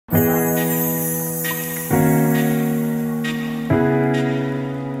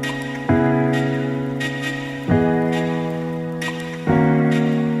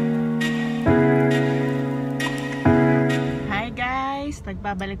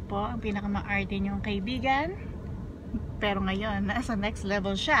nagbabalik po ang pinakamaarte niyong kaibigan. Pero ngayon, nasa next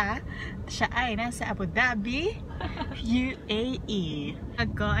level siya. Siya ay nasa Abu Dhabi, UAE.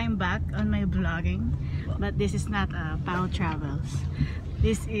 I'm back on my vlogging. But this is not Pao Travels.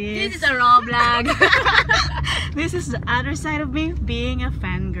 This is a raw vlog. This is the other side of me being a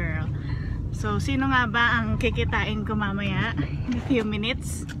fangirl. So, sino nga ba ang kikitain ko mamaya in a few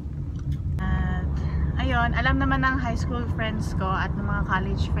minutes? At, ayun, alam naman ng high school friends ko at ng mga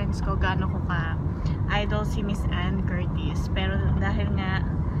college friends ko gaano ko ka-idol si Miss Ann Curtis. Pero dahil nga,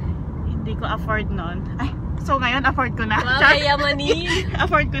 hindi ko afford nun. Ay, so ngayon, afford ko na. Wow, kayamanin!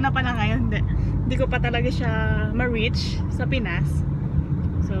 Afford ko na pala ngayon. Hindi ko pa talaga siya ma-reach sa Pinas.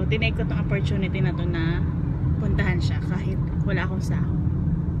 So, tinake ko tong opportunity na to na puntahan siya kahit wala akong sahod.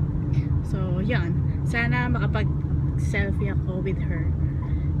 So, yan. Sana makapag-selfie ako with her.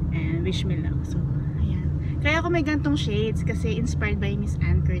 And wish me luck. So, ayan. Kaya ako may gantong shades kasi inspired by Miss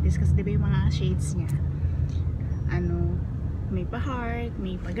Ann Curtis. Kasi diba yung mga shades niya? Ano, may pa-heart,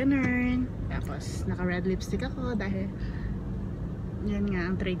 may pa-ganern. Tapos, naka-red lipstick ako dahil yan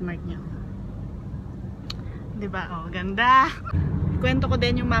nga ang trademark niya. Diba? Oh, ganda! Kwento ko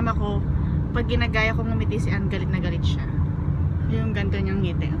din yung mama ko, pag ginagaya ko ngumiti si Ann, galit na galit siya. Yung ganito niyang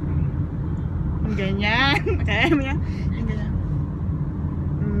ngiti. Yung ganyan. Kaya niya. Yung ganyan.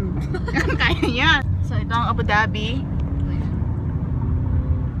 Kaya niya. So, ito ang Abu Dhabi.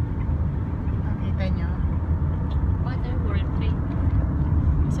 Nakita niyo. What a World Trade.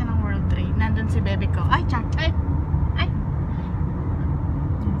 Isa ng World Trade. Nandun si bebe ko. Ay, chak! Ay! Ay!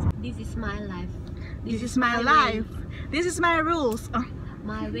 This is my life. This is my life. This is my rules. Oh.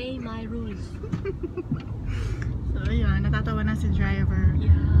 My way, my rules. So, ayun. Natatawa na si driver.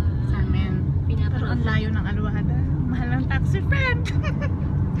 Yeah. Sa amin. Pero ang layo ng Alwada. Mahal ng taxi friend.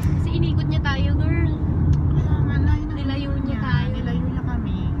 Kasi inikot niya tayo, girl. Kaya nga, layo na. Nilayo niya tayo. Nilayo niya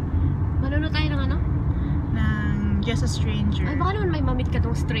kami. Manonood tayo ng ano? Ng Just a Stranger. Ay, baka naman may mamit ka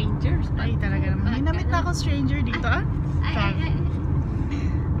tong strangers. Ay, talaga naman. May namit na akong stranger dito, ah. Ay.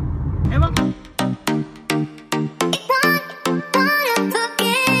 Ewan ko.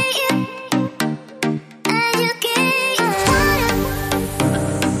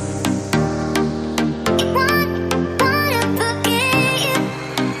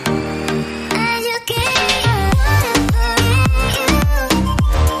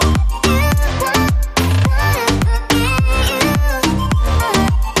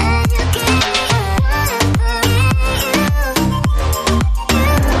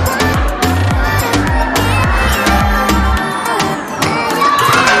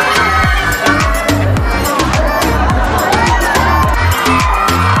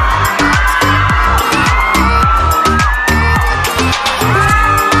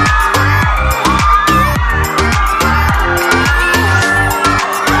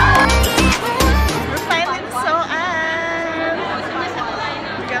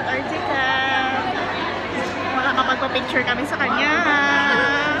 Picture kami sa kanya.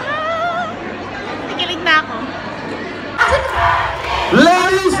 Nakikilig na ako.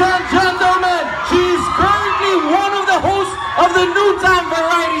 Ladies and gentlemen, she's currently one of the hosts of the noontime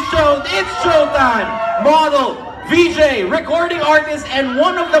variety show, It's Showtime. Model, VJ, recording artist, and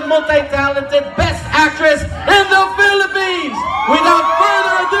one of the multi-talented best actress in the Philippines. Without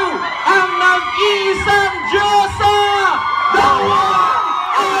further ado, ang nag-iisang Diyosa, the one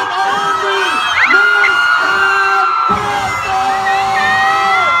and only Miss Ann Curtis!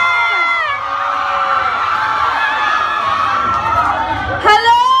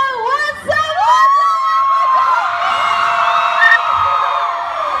 Hello! What's up?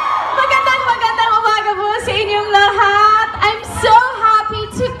 Magandang umaga po sa inyong lahat. I'm so happy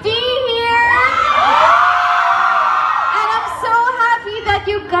to be here. And I'm so happy that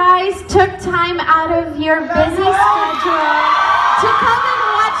you guys took time out of your busy schedule to come and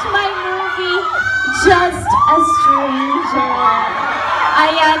watch my movie, Just a Stranger.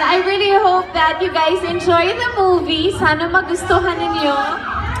 Ayan, I really hope that you guys enjoy the movie. Sana magustuhan ninyo.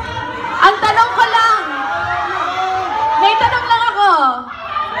 Ang tanong ko lang, may tanong lang ako.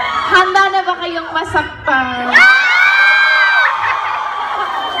 Handa na ba kayong masakpan?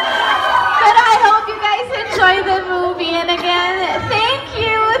 Pero I hope you guys enjoy the movie. And again, thank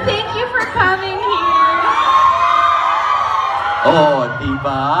you for coming here. Oh,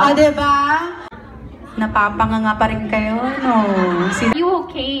 diba? Diba? Napapanganga pa rin kayo, no? You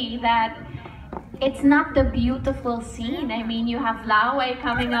okay that it's not the beautiful scene? I mean, you have laway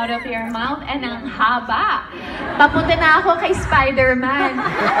coming out of your mouth and ang haba. Papunta na ako kay Spider-Man.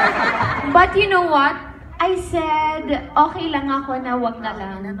 But you know what? I said, okay lang ako na wag na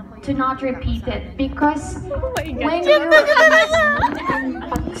lang to not repeat it because when you're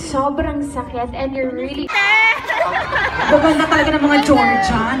sobrang sakit and you're really... Gaganda talaga ng mga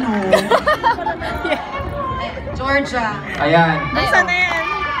Georgia, no? Georgia. Ayan. Saan na yan?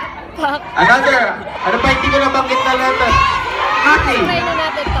 Another. Ano pa hindi ko nabanggit na letter? Aki.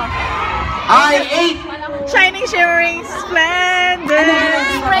 I8. Shining, shimmering, splendid!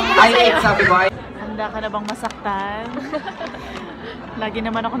 I8 sabi ko. Handa ka na bang masaktan? Lagi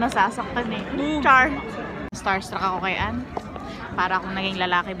naman ako nasasaktan eh. Char! Starstruck ako kay Ann. Para akong naging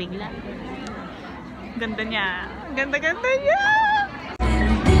lalaki bigla. Ganda niya. Ganda-ganda niya!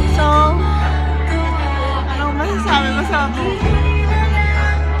 So, anong masasabi mo sa ako?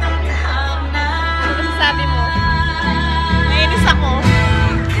 Ano masasabi mo? Nainis ako.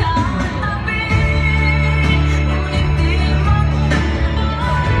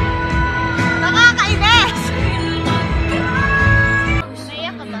 Nakakainis!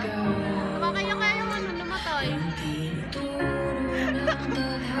 Naiyak ka ba? Nakakaiyak kaya yung ano namatay.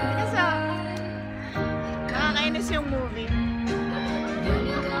 Kasi nakakainis yung movie.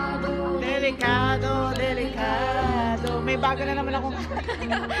 Delikado, delikado. May bago na naman akong...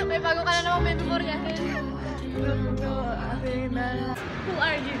 May bago ka na naman may memorya. Who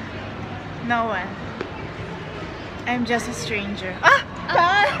are you? No one. I'm just a stranger. Ah!